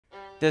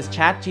Does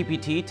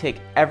ChatGPT take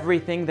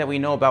everything that we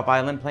know about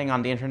violin playing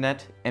on the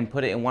internet and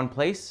put it in one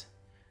place?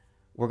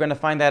 We're going to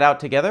find that out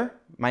together.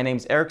 My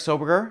name's Eric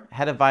Silberger,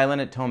 head of violin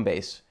at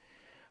Tonebase.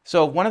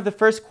 So one of the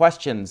first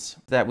questions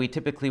that we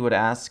typically would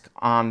ask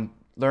on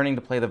learning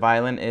to play the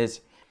violin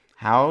is,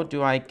 how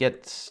do I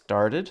get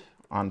started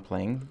on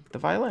playing the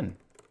violin?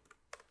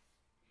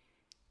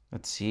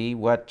 Let's see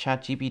what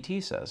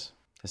ChatGPT says.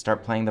 To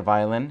start playing the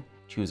violin,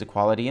 choose a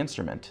quality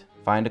instrument.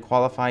 Find a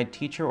qualified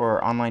teacher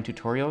or online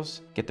tutorials.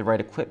 Get the right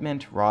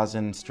equipment,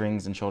 rosin,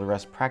 strings, and shoulder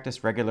rest.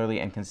 Practice regularly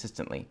and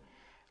consistently.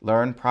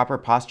 Learn proper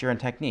posture and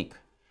technique.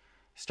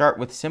 Start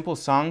with simple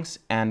songs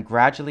and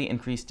gradually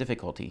increase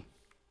difficulty.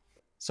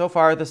 So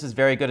far, this is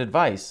very good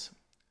advice.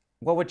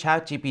 What would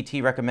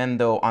ChatGPT recommend,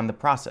 though, on the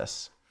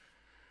process?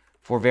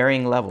 For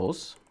varying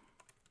levels,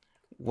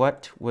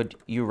 what would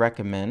you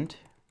recommend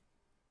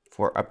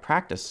for a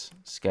practice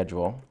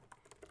schedule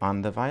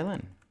on the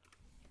violin?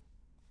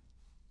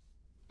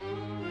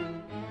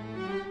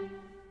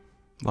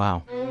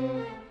 Wow,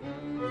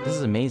 this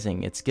is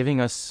amazing. It's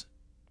giving us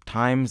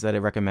times that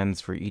it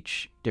recommends for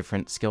each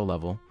different skill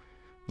level.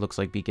 Looks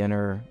like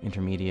beginner,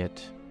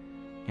 intermediate,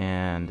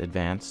 and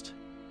advanced.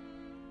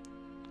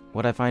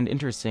 What I find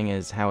interesting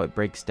is how it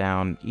breaks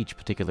down each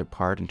particular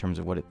part in terms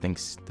of what it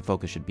thinks the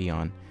focus should be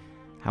on.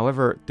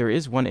 However, there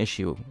is one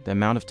issue. The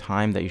amount of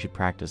time that you should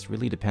practice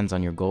really depends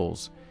on your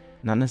goals,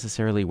 not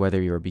necessarily whether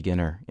you're a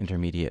beginner,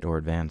 intermediate, or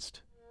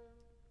advanced.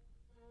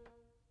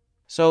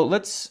 So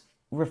let's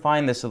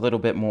refine this a little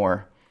bit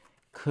more.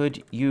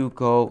 Could you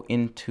go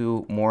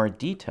into more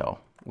detail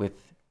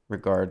with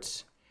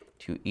regards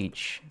to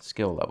each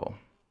skill level?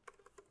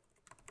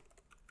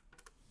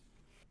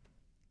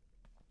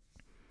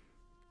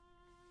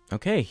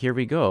 Okay, here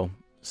we go.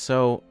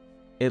 So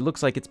it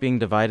looks like it's being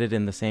divided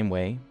in the same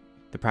way.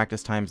 The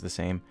practice time's the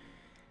same.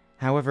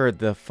 However,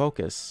 the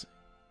focus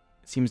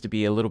seems to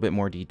be a little bit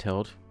more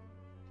detailed.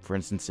 For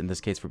instance, in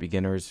this case for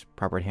beginners,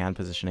 proper hand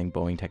positioning,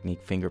 bowing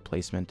technique, finger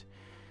placement.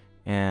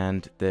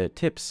 And the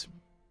tips: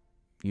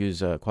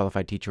 use a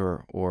qualified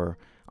teacher or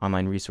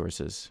online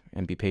resources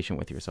and be patient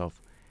with yourself.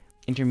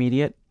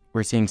 Intermediate,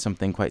 we're seeing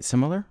something quite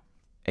similar.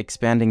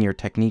 Expanding your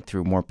technique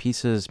through more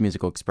pieces,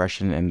 musical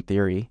expression, and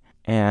theory,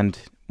 and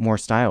more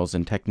styles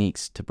and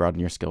techniques to broaden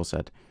your skill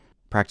set.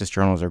 Practice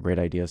journals are great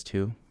ideas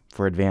too.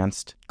 For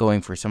advanced,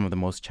 going for some of the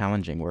most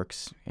challenging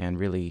works and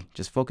really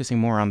just focusing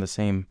more on the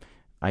same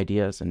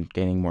ideas and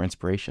gaining more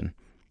inspiration.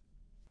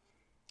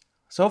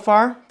 So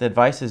far, the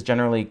advice is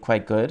generally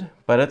quite good,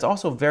 but it's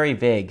also very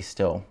vague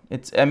still.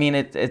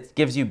 It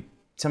gives you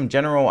some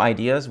general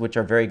ideas, which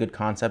are very good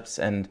concepts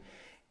and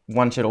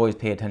one should always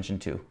pay attention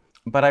to.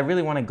 But I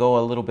really want to go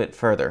a little bit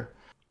further.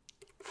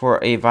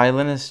 For a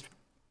violinist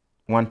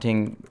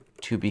wanting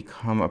to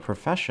become a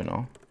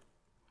professional,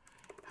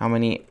 how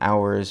many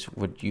hours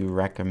would you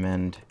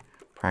recommend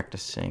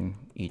practicing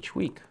each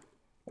week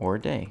or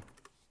day?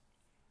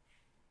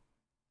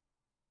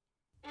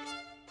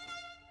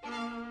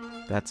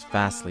 That's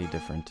vastly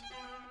different.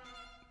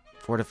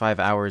 4 to 5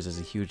 hours is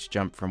a huge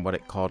jump from what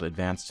it called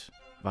advanced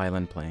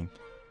violin playing.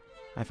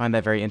 I find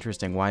that very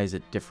interesting. Why is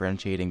it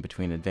differentiating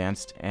between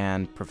advanced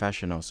and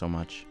professional so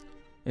much?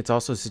 It's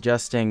also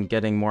suggesting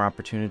getting more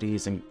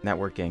opportunities and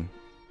networking.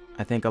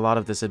 I think a lot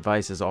of this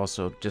advice is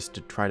also just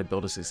to try to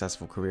build a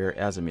successful career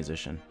as a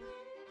musician.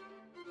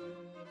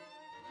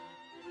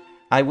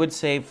 I would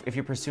say if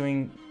you're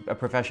pursuing a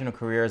professional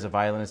career as a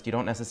violinist, you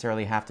don't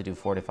necessarily have to do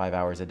 4 to 5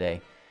 hours a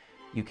day.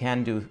 You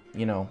can do,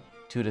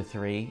 2 to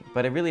 3,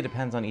 but it really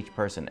depends on each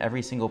person.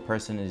 Every single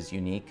person is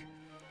unique,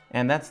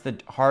 and that's the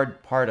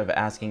hard part of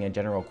asking a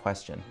general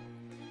question.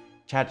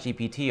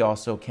 ChatGPT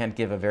also can't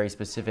give a very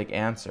specific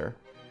answer.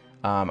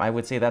 I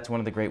would say that's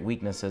one of the great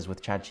weaknesses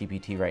with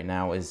ChatGPT right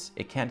now is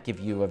it can't give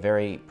you a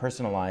very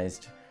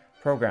personalized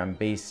program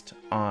based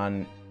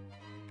on...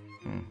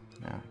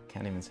 no,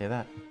 can't even say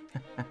that.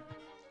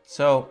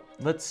 So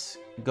let's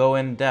go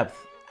in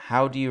depth.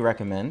 How do you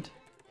recommend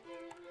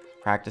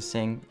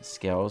practicing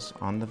scales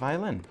on the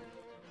violin?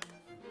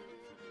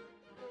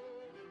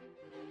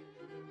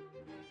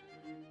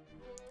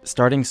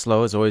 Starting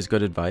slow is always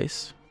good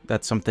advice.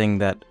 That's something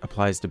that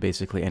applies to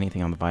basically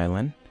anything on the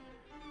violin.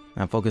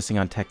 Now, focusing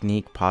on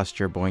technique,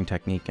 posture, bowing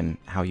technique, and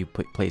how you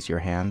place your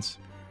hands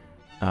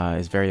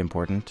is very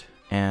important.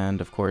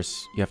 And of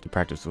course, you have to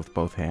practice with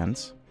both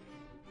hands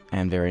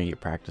and vary your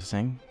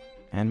practicing,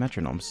 and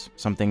metronomes,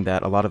 something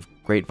that a lot of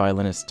great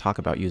violinists talk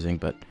about using,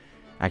 but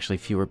actually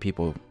fewer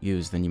people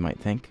use than you might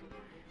think.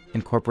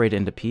 Incorporate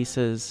into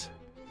pieces.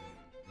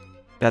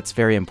 That's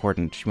very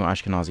important. Shmuel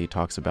Ashkenasi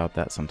talks about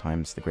that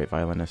sometimes, the great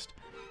violinist.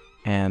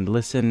 And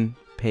listen,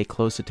 pay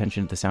close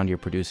attention to the sound you're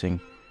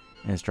producing,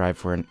 and strive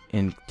for an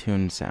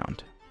in-tune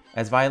sound.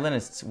 As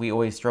violinists, we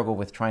always struggle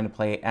with trying to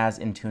play as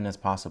in tune as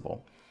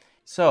possible.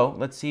 So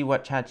let's see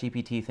what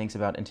ChatGPT thinks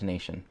about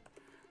intonation.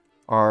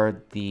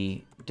 Are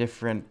the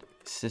different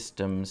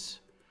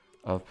systems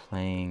of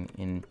playing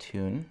in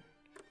tune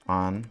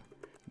on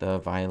the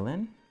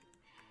violin?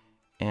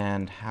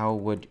 And how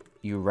would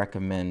you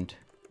recommend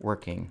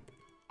working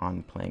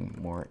on playing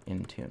more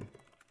in tune?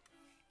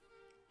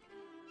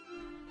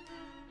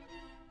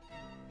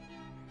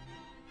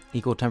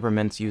 equal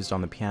temperaments used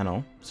on the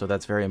piano, so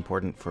that's very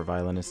important for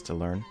violinists to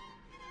learn.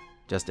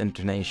 Just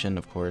intonation,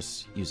 of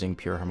course, using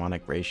pure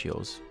harmonic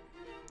ratios.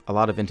 A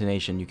lot of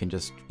intonation you can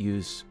just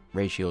use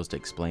ratios to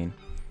explain.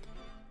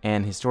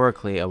 And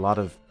historically, a lot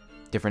of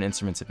different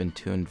instruments have been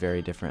tuned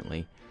very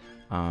differently,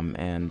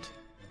 and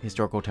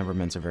historical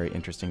temperaments are very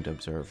interesting to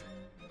observe.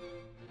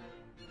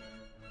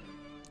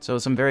 So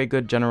some very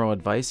good general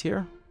advice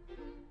here.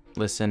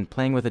 Listen,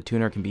 playing with a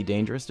tuner can be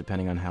dangerous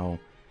depending on how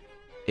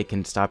it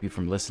can stop you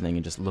from listening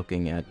and just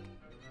looking at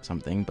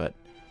something, but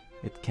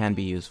it can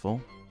be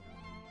useful.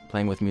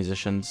 Playing with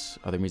musicians,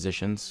 other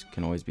musicians,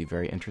 can always be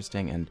very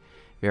interesting and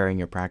varying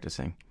your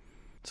practicing.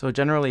 So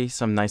generally,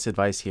 some nice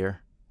advice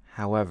here.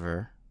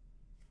 However,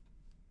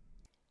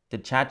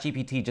 did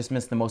ChatGPT just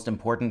miss the most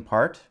important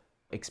part?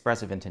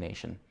 Expressive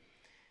intonation.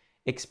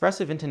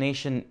 Expressive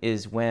intonation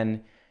is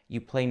when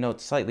you play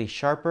notes slightly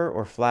sharper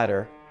or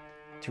flatter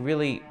to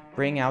really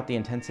bring out the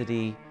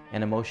intensity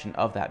and emotion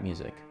of that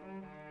music.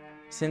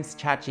 Since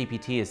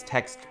ChatGPT is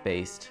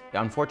text-based,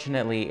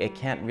 unfortunately, it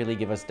can't really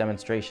give us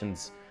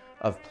demonstrations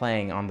of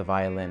playing on the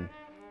violin.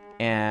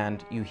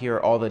 And you hear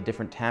all the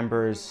different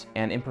timbres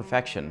and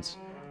imperfections,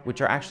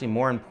 which are actually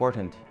more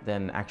important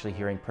than actually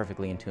hearing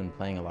perfectly in tune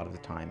playing a lot of the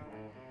time.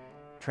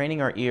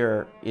 Training our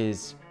ear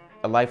is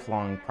a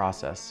lifelong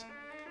process,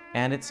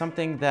 and it's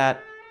something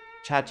that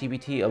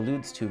ChatGPT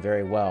alludes to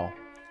very well,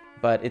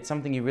 but it's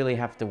something you really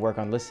have to work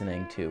on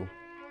listening to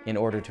in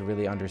order to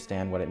really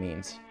understand what it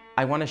means.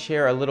 I want to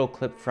share a little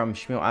clip from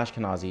Shmuel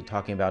Ashkenasi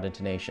talking about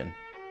intonation,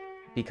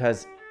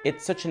 because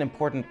it's such an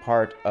important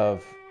part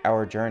of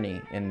our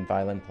journey in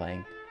violin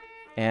playing,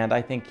 and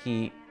I think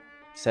he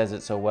says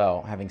it so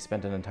well, having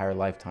spent an entire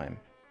lifetime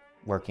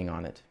working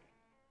on it.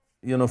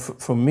 You know,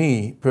 for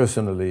me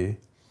personally,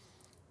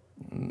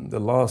 the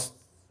last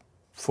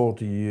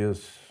 40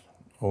 years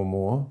or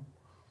more,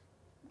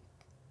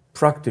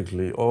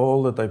 practically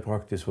all that I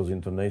practiced was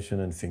intonation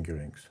and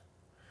fingerings.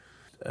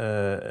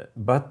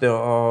 But there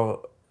are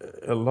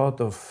a lot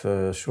of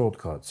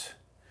shortcuts.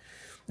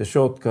 The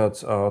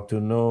shortcuts are to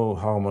know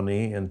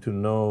harmony and to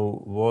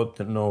know what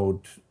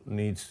note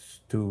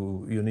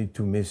you need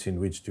to miss in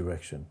which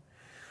direction.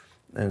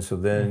 And so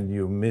then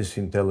you miss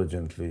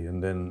intelligently,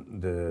 and then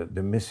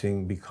the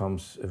missing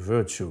becomes a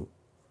virtue.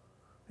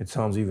 It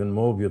sounds even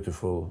more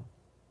beautiful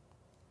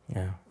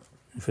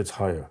if it's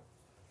higher.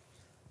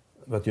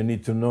 But you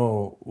need to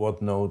know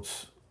what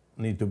notes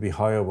need to be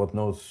higher, what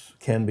notes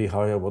can be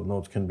higher, what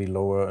notes can be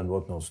lower, and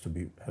what notes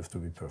have to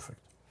be perfect.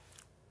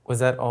 Was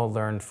that all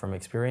learned from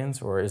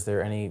experience, or is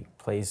there any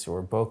place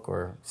or book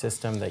or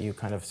system that you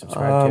kind of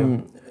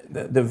subscribe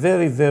to? The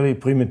very, very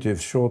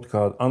primitive,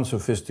 shortcut,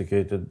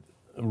 unsophisticated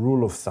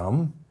rule of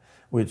thumb,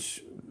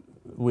 which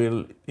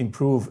will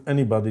improve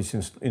anybody's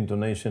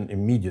intonation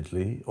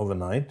immediately,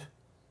 overnight,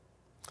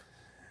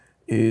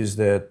 is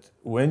that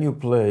when you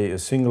play a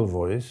single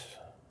voice,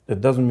 that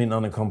doesn't mean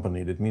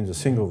unaccompanied, it means a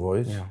single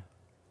voice,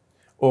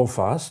 or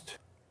fast,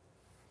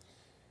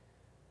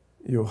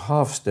 your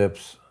half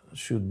steps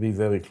should be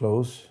very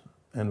close,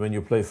 and when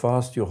you play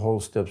fast, your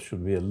whole steps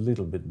should be a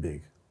little bit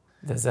big.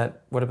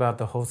 What about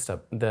the whole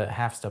step, the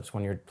half steps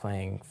when you're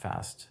playing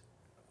fast?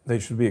 They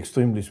should be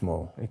extremely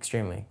small.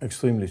 Extremely?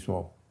 Extremely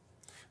small.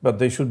 But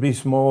they should be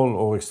small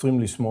or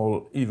extremely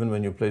small even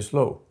when you play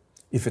slow,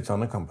 if it's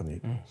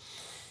unaccompanied.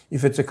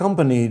 If it's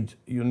accompanied,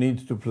 you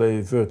need to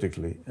play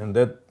vertically, and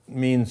that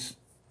means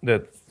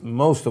that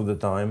most of the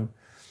time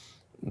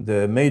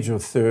the major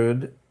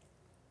third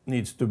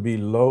needs to be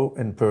low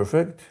and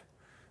perfect,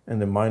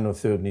 and the minor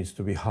third needs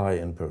to be high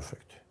and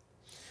perfect.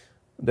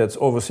 That's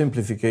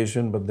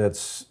oversimplification, but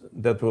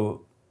that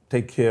will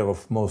take care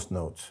of most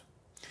notes.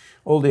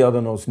 All the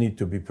other notes need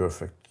to be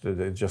perfect.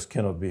 They just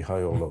cannot be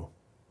high or low.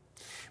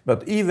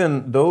 But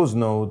even those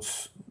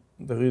notes,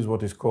 there is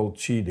what is called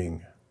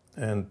cheating,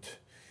 and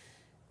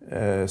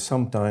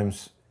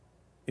sometimes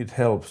it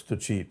helps to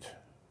cheat.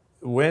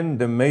 When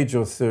the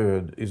major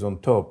third is on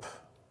top,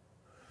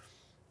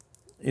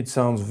 it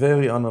sounds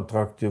very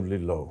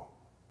unattractively low,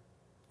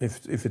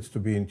 if it's to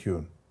be in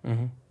tune.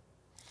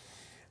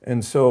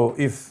 And so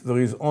if there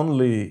is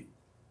only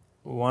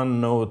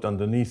one note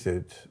underneath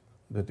it,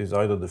 that is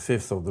either the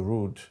fifth or the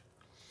root,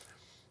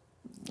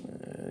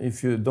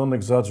 if you don't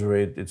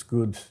exaggerate, it's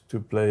good to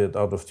play it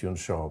out of tune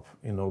sharp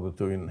in order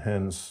to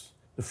enhance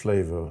the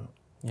flavor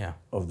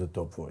of the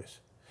top voice.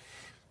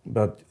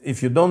 But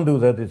if you don't do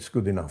that, it's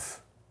good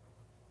enough.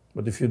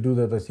 But if you do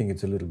that, I think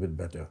it's a little bit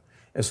better,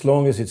 as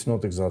long as it's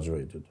not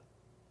exaggerated.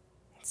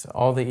 So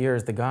all the ear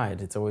is the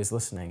guide. It's always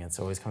listening. It's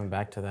always coming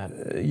back to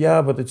that.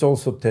 Yeah, but it's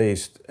also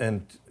taste,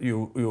 and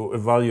you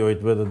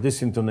evaluate whether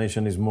this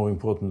intonation is more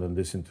important than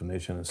this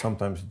intonation, and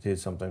sometimes it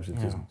is, sometimes it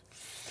isn't.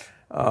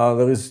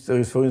 There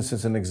is, for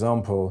instance, an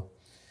example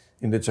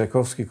in the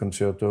Tchaikovsky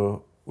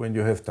concerto when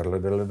you have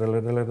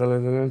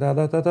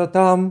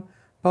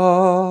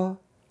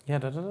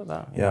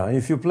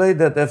if you play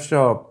that F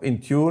sharp in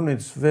tune,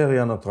 it's very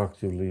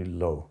unattractively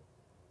low,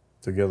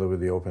 together with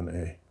the open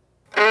A.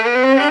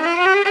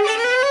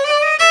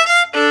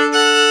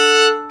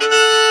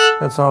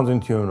 That sounds in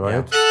tune,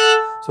 right?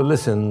 So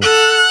listen.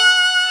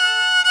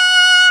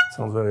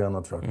 sounds very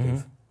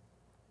unattractive.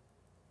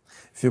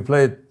 If you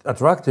play it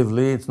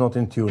attractively, it's not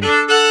in tune.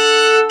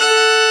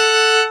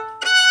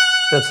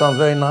 That sounds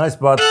very nice,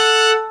 but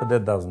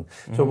that doesn't.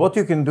 So what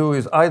you can do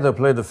is either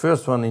play the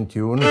first one in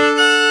tune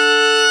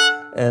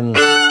and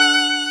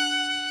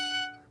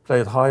play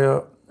it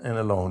higher and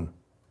alone.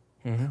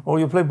 Or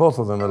you play both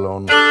of them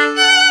alone.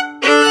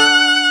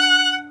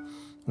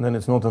 And then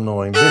it's not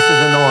annoying. This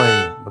is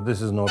annoying, but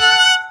this is not.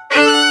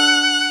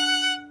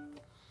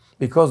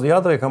 Because the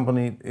other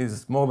accompany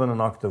is more than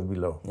an octave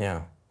below.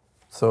 Yeah.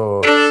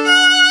 So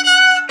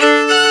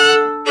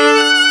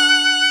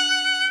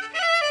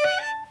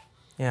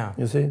Yeah.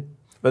 you see?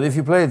 But if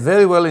you play it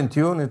very well in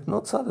tune, it's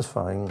not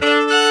satisfying.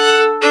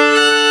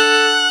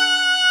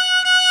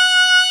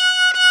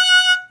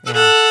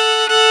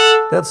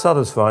 That's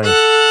satisfying,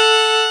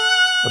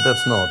 but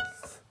that's not.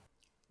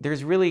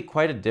 There's really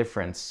quite a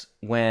difference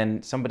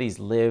when somebody's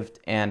lived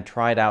and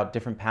tried out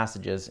different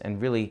passages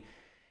and really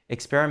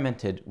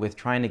experimented with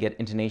trying to get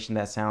intonation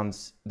that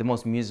sounds the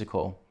most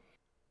musical.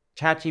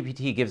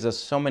 ChatGPT gives us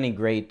so many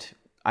great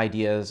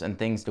ideas and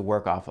things to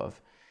work off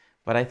of,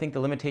 but I think the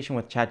limitation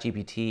with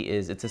ChatGPT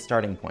is it's a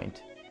starting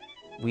point.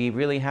 We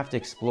really have to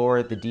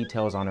explore the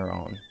details on our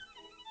own.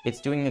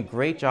 It's doing a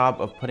great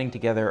job of putting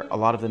together a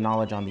lot of the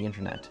knowledge on the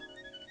internet.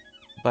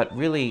 But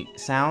really,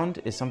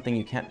 sound is something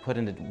you can't put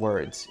into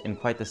words in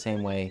quite the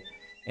same way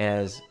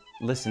as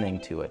listening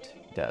to it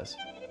does.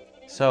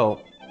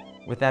 So,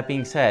 with that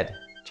being said,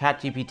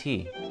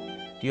 ChatGPT,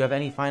 do you have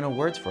any final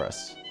words for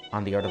us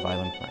on the art of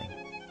violin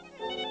playing?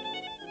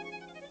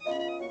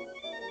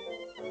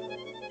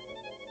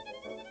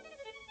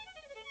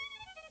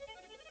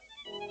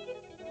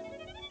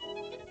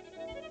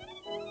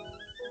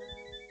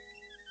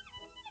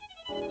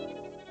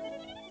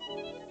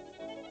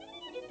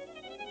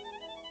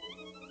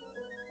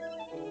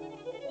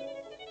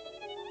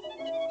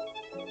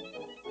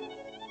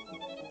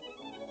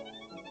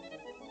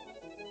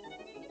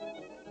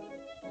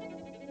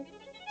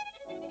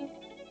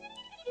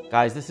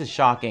 Guys, this is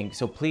shocking,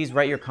 so please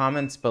write your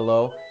comments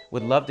below.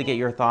 Would love to get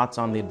your thoughts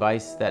on the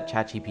advice that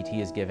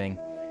ChatGPT is giving.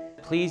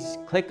 Please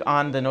click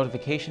on the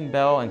notification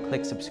bell and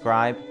click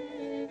subscribe.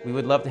 We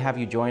would love to have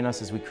you join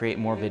us as we create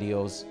more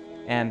videos.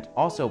 And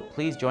also,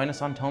 please join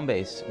us on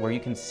Tonebase, where you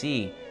can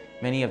see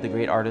many of the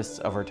great artists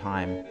of our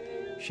time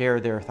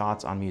share their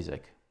thoughts on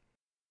music.